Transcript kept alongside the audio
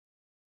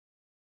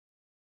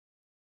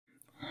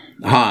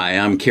Hi,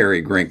 I'm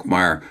Kerry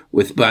Grinkmeyer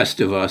with Best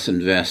of Us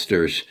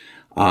Investors.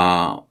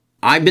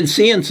 I've been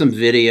seeing some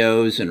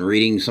videos and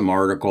reading some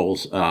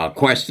articles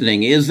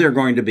questioning, is there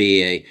going to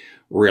be a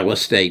real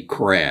estate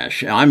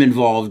crash? I'm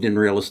involved in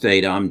real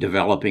estate. I'm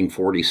developing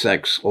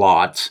 46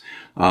 lots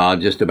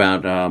just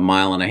about a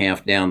mile and a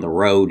half down the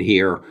road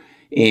here.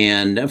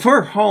 And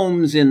for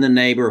homes in the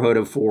neighborhood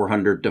of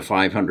 $400,000 to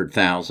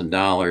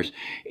 $500,000.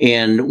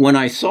 And when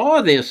I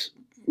saw this,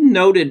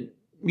 noted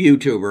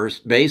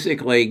YouTubers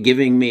basically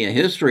giving me a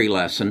history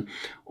lesson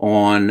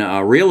on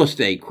real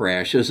estate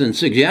crashes and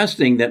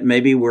suggesting that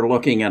maybe we're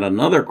looking at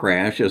another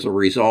crash as a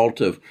result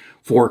of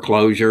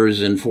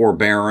foreclosures and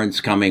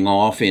forbearance coming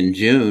off in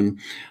June.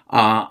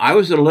 I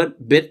was a little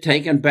bit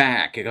taken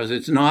back because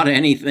it's not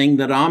anything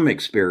that I'm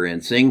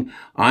experiencing.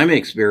 I'm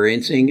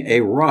experiencing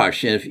a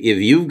rush. If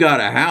you've got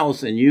a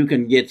house and you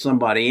can get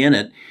somebody in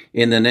it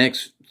in the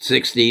next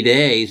 60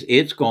 days,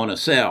 it's going to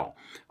sell.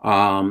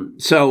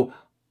 So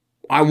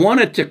I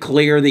wanted to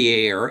clear the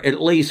air,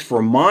 at least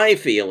for my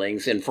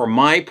feelings and from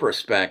my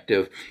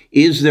perspective.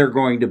 Is there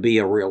going to be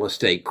a real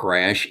estate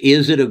crash?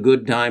 Is it a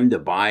good time to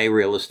buy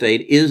real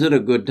estate? Is it a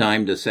good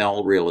time to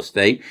sell real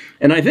estate?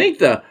 And I think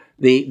the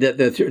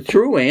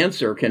true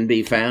answer can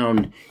be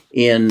found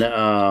in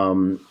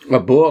a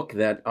book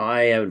that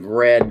I have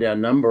read a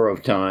number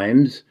of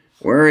times.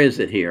 Where is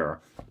it here?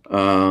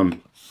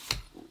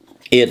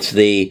 It's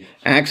The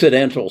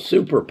Accidental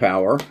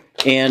Superpower,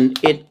 and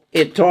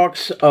it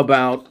talks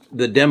about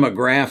the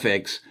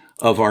demographics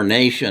of our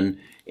nation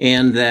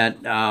and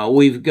that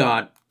we've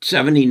got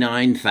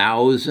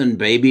 79,000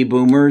 baby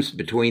boomers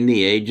between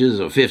the ages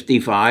of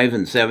 55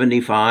 and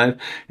 75.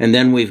 And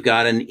then we've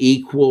got an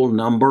equal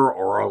number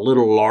or a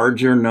little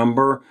larger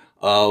number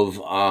of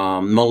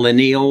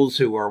millennials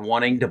who are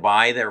wanting to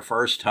buy their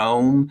first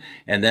home.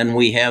 And then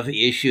we have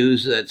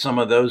issues that some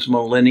of those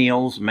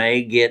millennials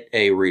may get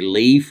a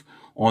relief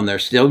on their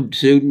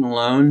student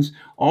loans.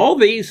 All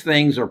these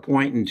things are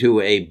pointing to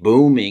a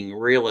booming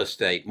real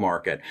estate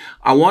market.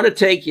 I want to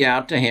take you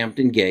out to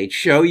Hampton Gates,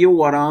 show you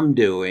what I'm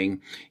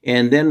doing,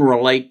 and then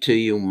relate to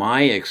you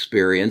my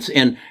experience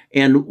and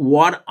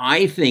what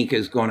I think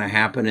is going to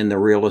happen in the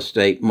real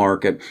estate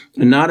market,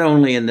 not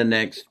only in the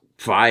next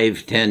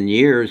 5-10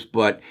 years,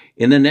 but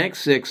in the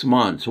next 6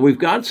 months. We've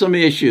got some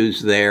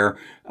issues there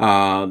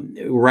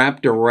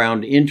wrapped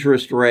around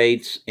interest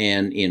rates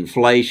and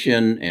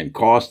inflation and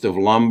cost of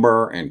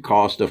lumber and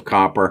cost of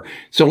copper.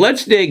 So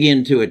let's dig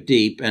into it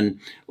deep, and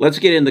let's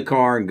get in the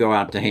car and go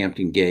out to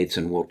Hampton Gates,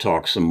 and we'll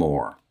talk some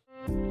more.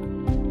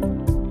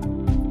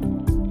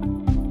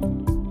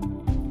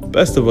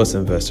 Best of Us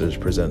Investors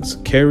presents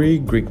Kerry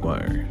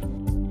Grinkmeyer.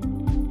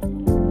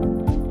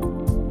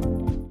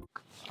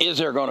 Is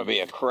there going to be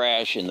a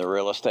crash in the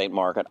real estate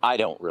market? I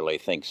don't really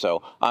think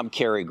so. I'm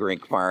Kerry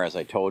Grinkmeyer. As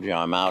I told you,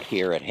 I'm out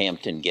here at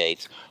Hampton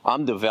Gates.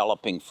 I'm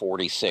developing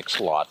 46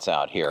 lots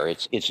out here.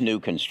 It's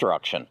new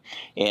construction.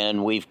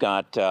 And we've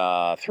got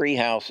 3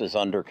 houses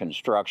under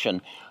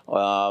construction.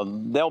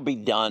 They'll be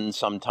done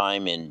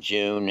sometime in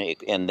June.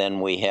 And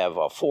then we have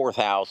a 4th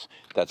house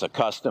that's a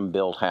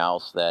custom-built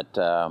house that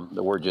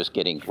we're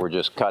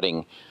just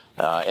cutting,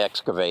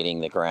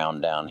 excavating the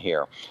ground down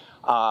here.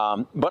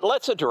 But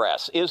let's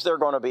address, is there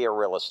going to be a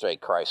real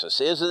estate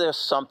crisis? Is this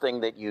something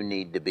that you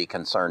need to be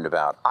concerned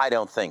about? I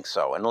don't think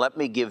so. And let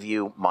me give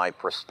you my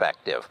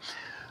perspective.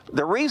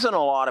 The reason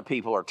a lot of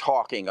people are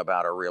talking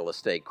about a real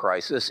estate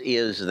crisis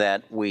is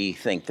that we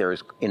think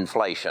there's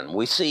inflation.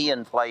 We see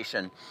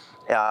inflation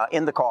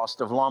in the cost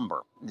of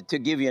lumber. To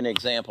give you an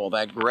example,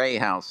 that gray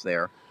house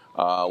there,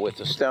 with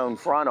the stone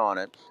front on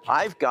it,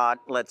 I've got,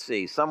 let's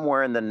see,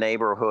 somewhere in the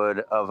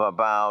neighborhood of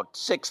about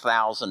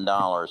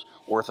 $6,000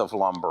 worth of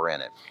lumber in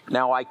it.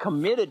 Now, I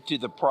committed to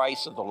the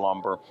price of the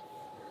lumber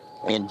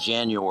in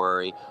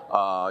January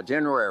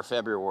or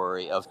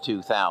February of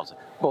 2000,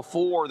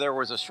 before there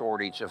was a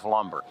shortage of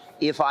lumber.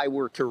 If I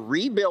were to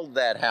rebuild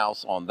that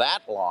house on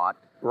that lot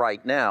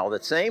right now,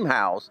 the same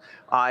house,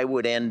 I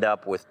would end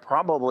up with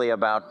probably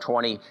about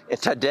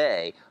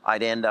today,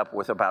 I'd end up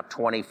with about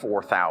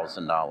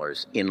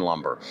 $24,000 in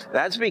lumber.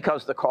 That's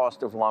because the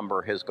cost of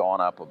lumber has gone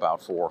up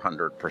about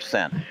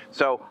 400%.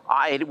 So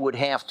I would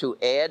have to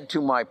add to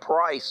my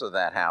price of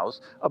that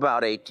house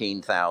about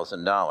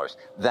 $18,000.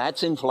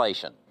 That's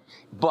inflation.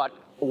 But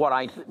what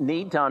you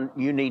need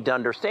to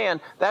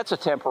understand, that's a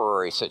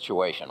temporary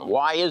situation.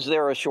 Why is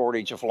there a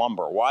shortage of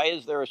lumber? Why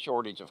is there a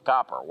shortage of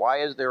copper?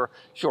 Why is there a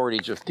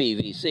shortage of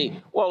PVC?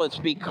 Well, it's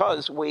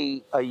because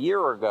we, a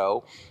year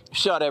ago,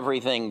 shut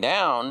everything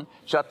down,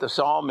 shut the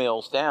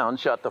sawmills down,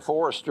 shut the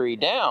forestry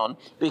down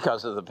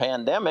because of the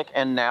pandemic,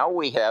 and now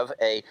we have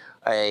a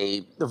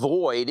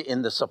void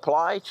in the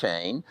supply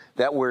chain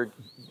that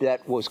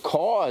was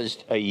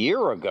caused a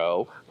year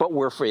ago, but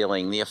we're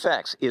feeling the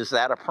effects. Is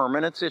that a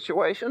permanent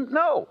situation?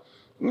 No.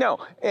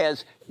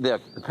 As the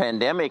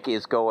pandemic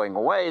is going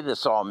away, the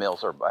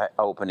sawmills are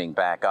opening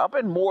back up,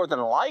 and more than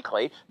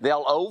likely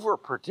they'll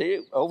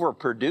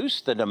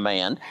overproduce the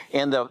demand,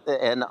 and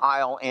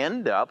I'll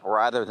end up,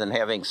 rather than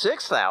having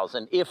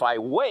 6,000, if I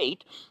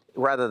wait,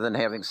 rather than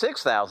having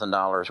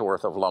 $6,000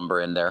 worth of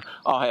lumber in there,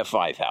 I'll have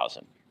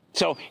 $5,000.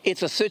 So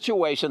it's a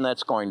situation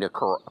that's going to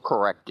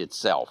correct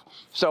itself.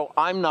 So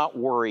I'm not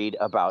worried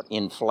about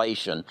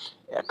inflation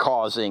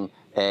causing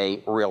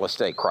a real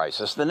estate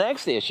crisis. The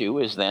next issue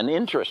is then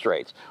interest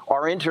rates.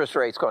 Are interest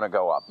rates going to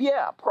go up?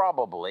 Yeah,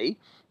 probably.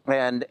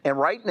 And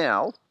right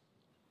now,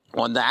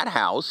 on that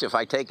house, if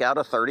I take out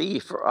a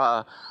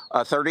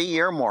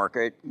 30-year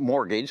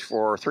mortgage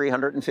for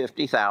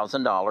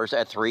 $350,000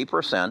 at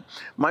 3%,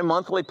 my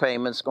monthly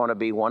payment's going to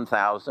be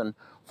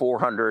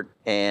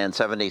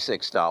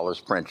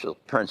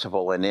 $1,476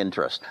 principal and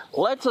interest.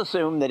 Let's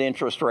assume that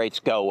interest rates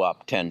go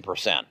up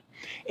 10%.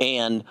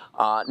 And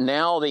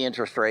now the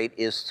interest rate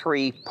is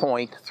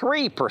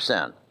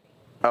 3.3%.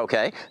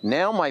 Okay,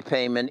 now my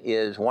payment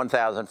is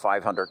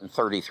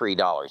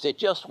 $1,533. It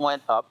just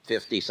went up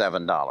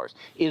 $57.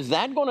 Is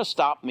that going to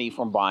stop me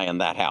from buying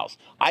that house?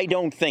 I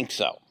don't think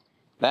so.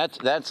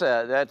 That's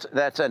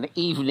an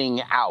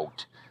evening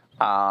out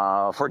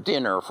for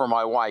dinner for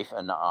my wife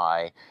and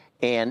I.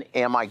 And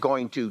am I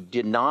going to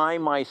give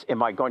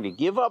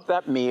up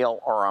that meal,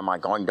 or am I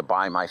going to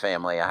buy my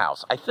family a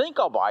house? I think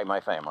I'll buy my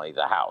family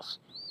the house.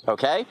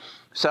 Okay,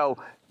 so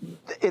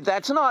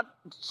that's not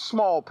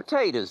small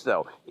potatoes,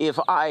 though. If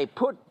I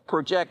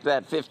project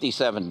that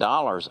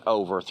 $57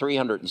 over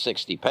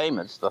 360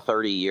 payments, the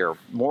 30-year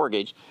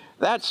mortgage,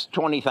 that's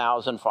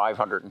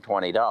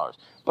 $20,520.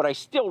 But I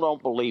still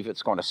don't believe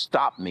it's going to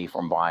stop me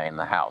from buying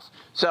the house.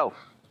 So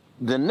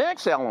the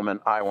next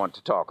element I want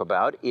to talk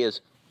about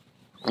is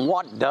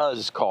what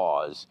does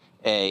cause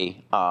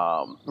a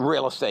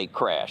real estate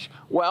crash?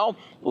 Well,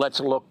 let's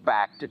look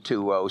back to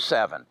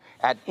 2007.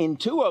 In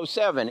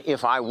 2007,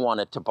 if I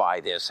wanted to buy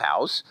this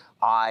house,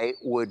 I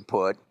would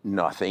put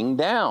nothing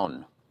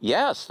down.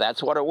 Yes,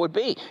 that's what it would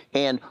be.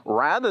 And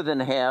rather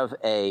than have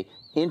a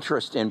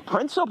interest in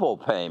principal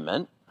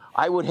payment,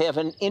 I would have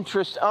an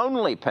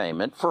interest-only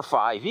payment for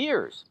 5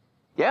 years.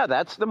 Yeah,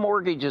 that's the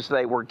mortgages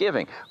they were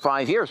giving,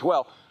 5 years.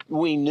 Well,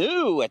 we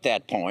knew at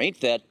that point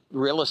that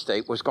real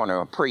estate was going to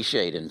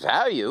appreciate in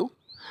value.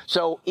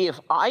 So if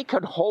I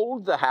could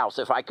hold the house,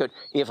 if I could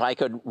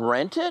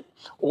rent it,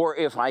 or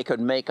if I could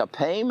make a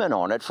payment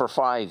on it for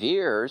 5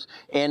 years,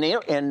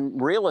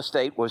 and real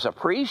estate was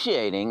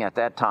appreciating at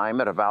that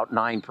time at about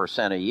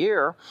 9% a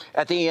year,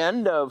 at the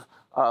end of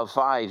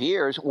 5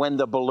 years, when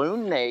the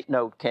balloon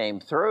note came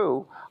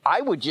through,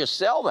 I would just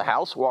sell the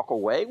house, walk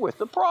away with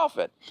the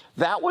profit.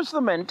 That was the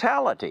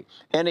mentality.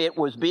 And it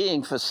was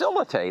being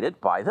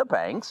facilitated by the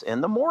banks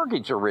and the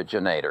mortgage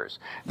originators.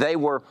 They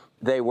were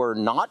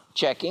not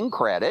checking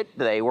credit.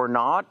 They were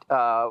not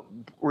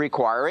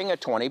requiring a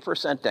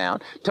 20% down.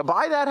 To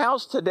buy that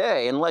house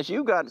today, unless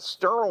you got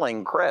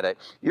sterling credit,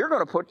 you're going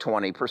to put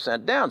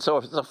 20% down. So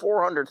if it's a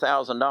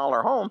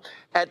 $400,000 home,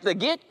 at the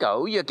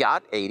get-go, you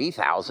got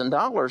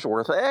 $80,000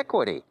 worth of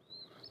equity.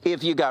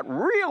 If you got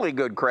really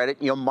good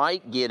credit, you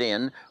might get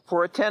in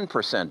for a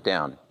 10%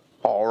 down.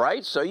 All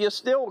right, so you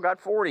still got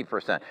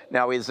 40%.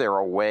 Now, is there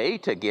a way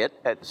to get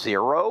at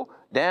zero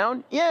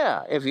down?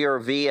 Yeah, if you're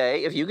a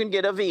VA, if you can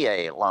get a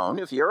VA loan,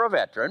 if you're a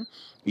veteran,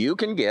 you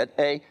can get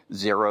a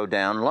zero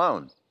down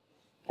loan.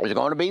 There's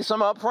going to be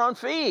some upfront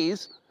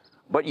fees,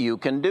 but you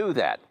can do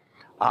that.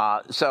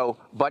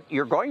 But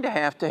you're going to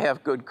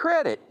have good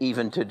credit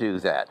even to do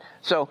that.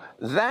 So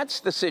that's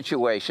the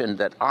situation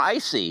that I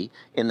see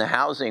in the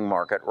housing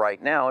market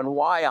right now, and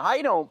why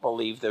I don't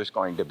believe there's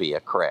going to be a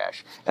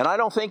crash. And I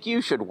don't think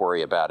you should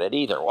worry about it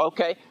either.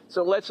 Okay,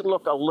 so let's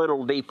look a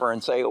little deeper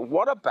and say,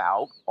 what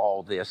about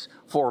all this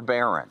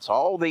forbearance?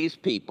 All these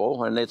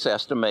people, and it's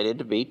estimated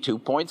to be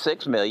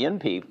 2.6 million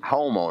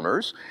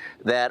homeowners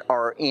that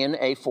are in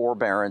a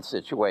forbearance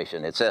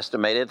situation. It's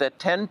estimated that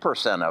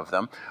 10% of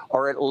them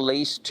are at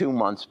least 2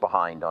 months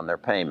behind on their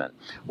payment.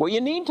 Well,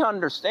 you need to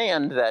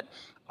understand that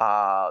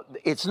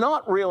it's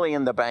not really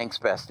in the bank's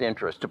best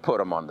interest to put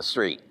them on the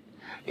street.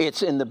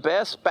 It's in the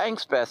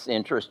bank's best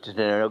interest to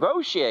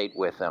negotiate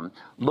with them,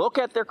 look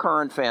at their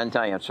current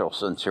financial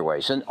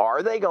situation.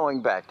 Are they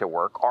going back to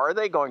work? Are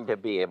they going to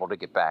be able to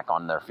get back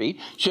on their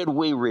feet? Should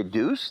we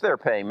reduce their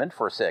payment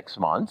for 6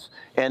 months,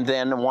 and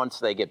then once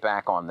they get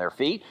back on their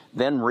feet,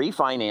 then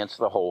refinance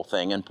the whole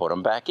thing and put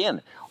them back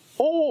in?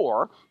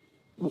 Or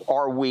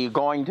are we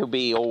going to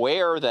be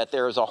aware that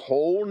there's a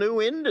whole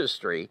new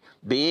industry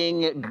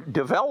being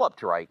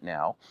developed right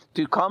now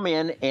to come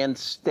in and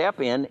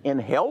step in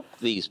and help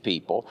these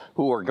people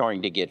who are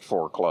going to get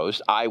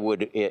foreclosed?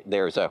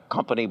 There's a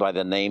company by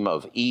the name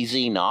of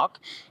Easy Knock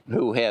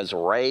who has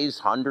raised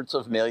hundreds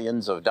of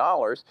millions of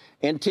dollars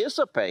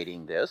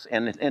anticipating this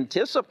and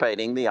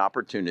anticipating the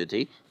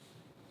opportunity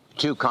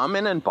to come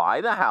in and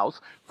buy the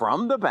house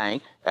from the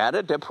bank at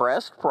a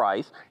depressed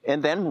price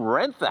and then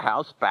rent the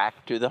house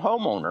back to the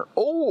homeowner.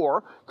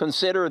 Or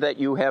consider that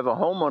you have a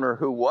homeowner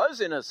who was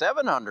in a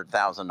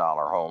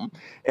 $700,000 home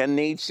and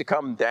needs to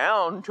come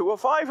down to a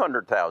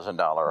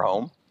 $500,000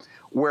 home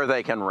where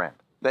they can rent.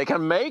 They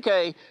can make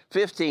a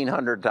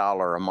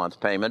 $1,500 a month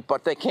payment,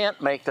 but they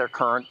can't make their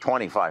current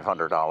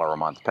 $2,500 a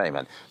month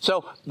payment.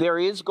 So there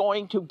is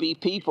going to be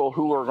people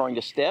who are going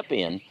to step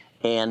in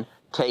and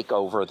take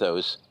over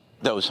those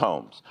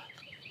homes.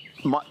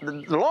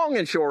 The long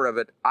and short of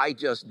it, I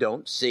just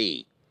don't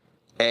see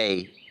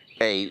a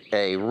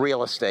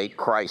real estate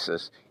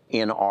crisis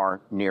in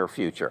our near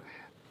future.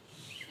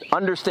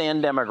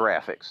 Understand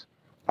demographics.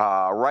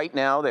 Right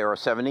now, there are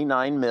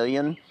 79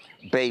 million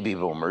baby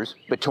boomers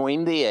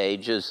between the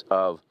ages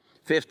of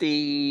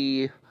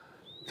 50,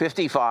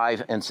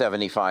 55, and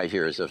 75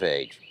 years of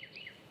age.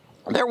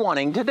 They're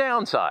wanting to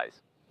downsize.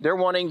 They're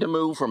wanting to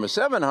move from a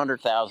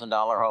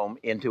 $700,000 home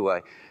into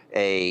a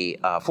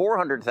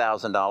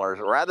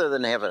 $400,000. Rather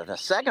than having a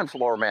second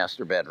floor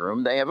master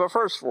bedroom, they have a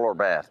first floor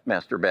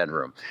master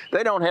bedroom.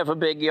 They don't have a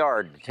big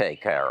yard to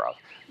take care of.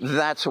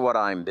 That's what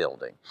I'm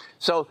building.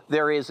 So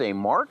there is a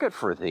market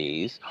for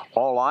these.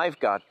 All I've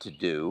got to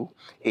do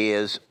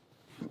is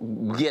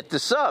get the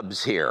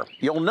subs here.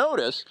 You'll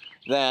notice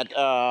that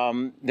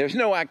there's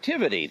no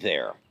activity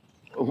there.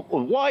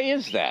 Why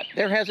is that?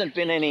 There hasn't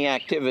been any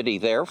activity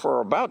there for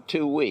about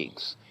 2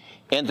 weeks.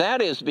 And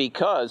that is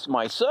because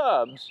my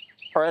subs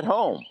are at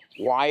home.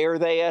 Why are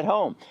they at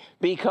home?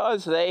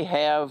 Because they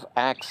have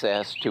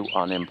access to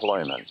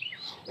unemployment.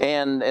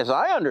 And as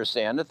I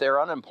understand it, their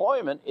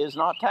unemployment is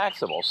not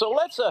taxable. So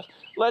let's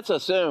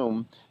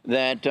assume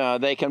that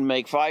they can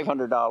make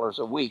 $500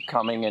 a week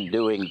coming and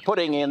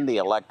putting in the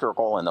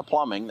electrical and the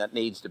plumbing that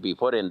needs to be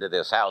put into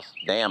this house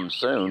damn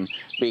soon,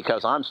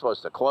 because I'm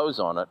supposed to close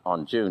on it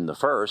on June the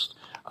 1st,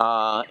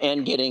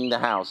 and getting the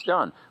house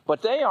done.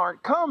 But they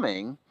aren't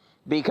coming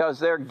because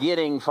they're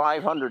getting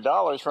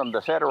 $500 from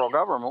the federal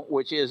government,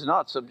 which is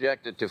not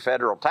subjected to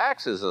federal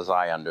taxes, as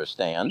I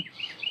understand.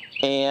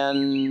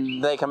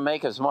 And they can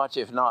make as much,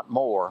 if not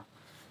more,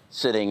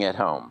 sitting at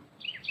home.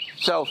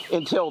 So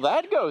until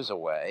that goes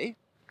away,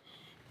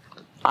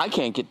 I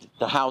can't get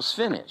the house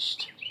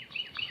finished.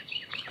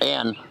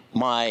 And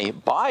my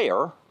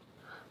buyer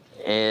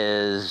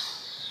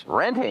is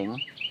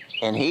renting,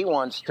 and he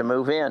wants to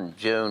move in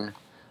June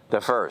the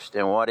 1st.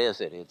 And what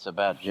is it? It's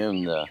about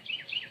June the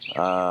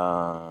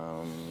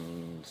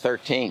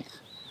 13th.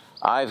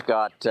 I've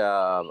got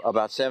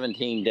about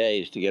 17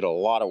 days to get a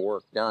lot of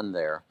work done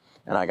there,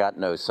 and I got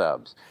no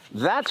subs.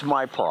 That's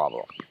my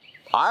problem.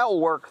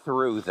 I'll work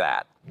through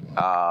that.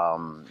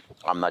 I'm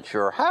not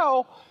sure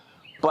how,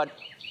 but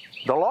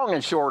the long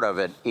and short of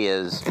it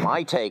is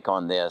my take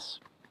on this.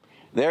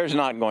 There's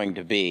not going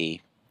to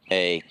be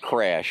a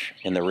crash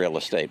in the real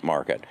estate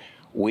market.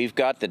 We've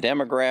got the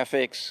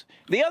demographics.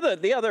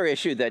 The other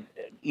issue that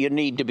you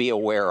need to be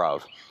aware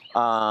of,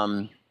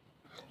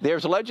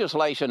 there's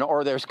legislation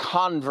or there's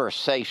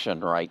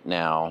conversation right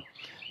now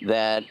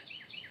that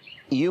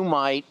you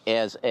might,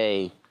 as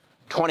a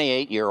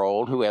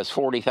 28-year-old who has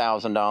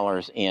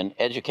 $40,000 in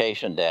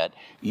education debt,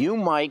 you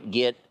might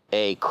get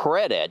a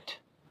credit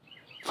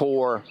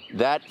for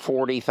that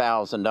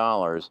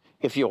 $40,000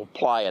 if you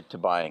apply it to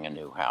buying a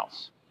new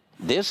house.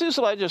 This is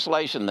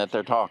legislation that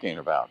they're talking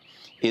about.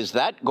 Is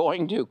that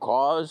going to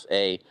cause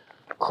a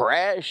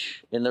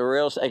crash in the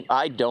real estate?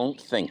 I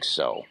don't think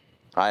so.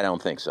 I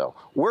don't think so.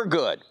 We're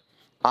good.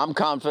 I'm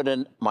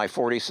confident my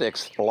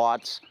 46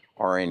 lots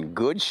are in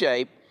good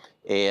shape,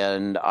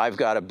 and I've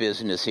got a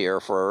business here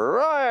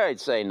for, I'd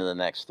say, in the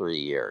next 3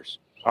 years.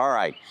 All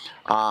right.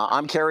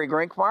 I'm Kerry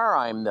Grinkmeyer.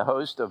 I'm the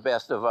host of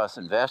Best of Us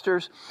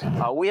Investors.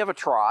 We have a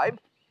tribe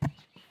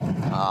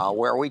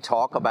where we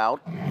talk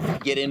about,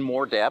 get in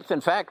more depth. In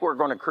fact, we're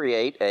going to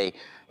create a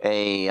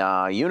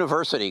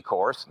university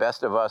course,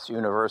 Best of Us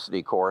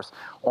University course,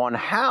 on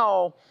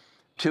how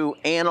to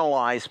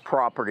analyze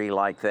property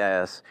like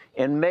this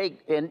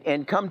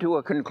and come to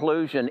a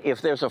conclusion.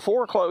 If there's a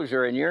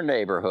foreclosure in your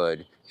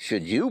neighborhood,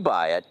 should you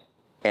buy it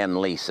and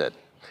lease it?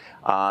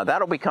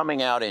 That'll be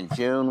coming out in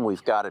June.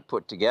 We've got it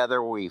put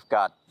together. We've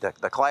got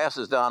the class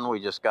is done. We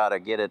just got to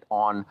get it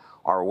on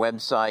our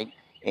website,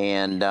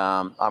 and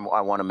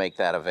I want to make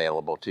that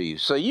available to you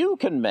so you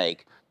can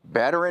make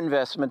better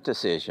investment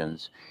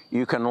decisions.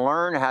 You can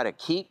learn how to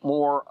keep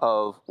more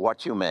of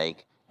what you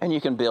make, and you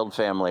can build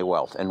family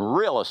wealth. And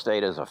real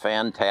estate is a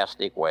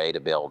fantastic way to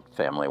build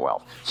family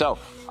wealth. So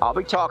I'll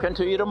be talking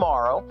to you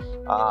tomorrow.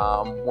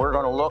 We're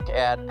going to look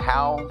at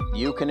how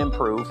you can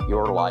improve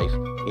your life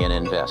in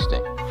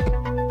investing.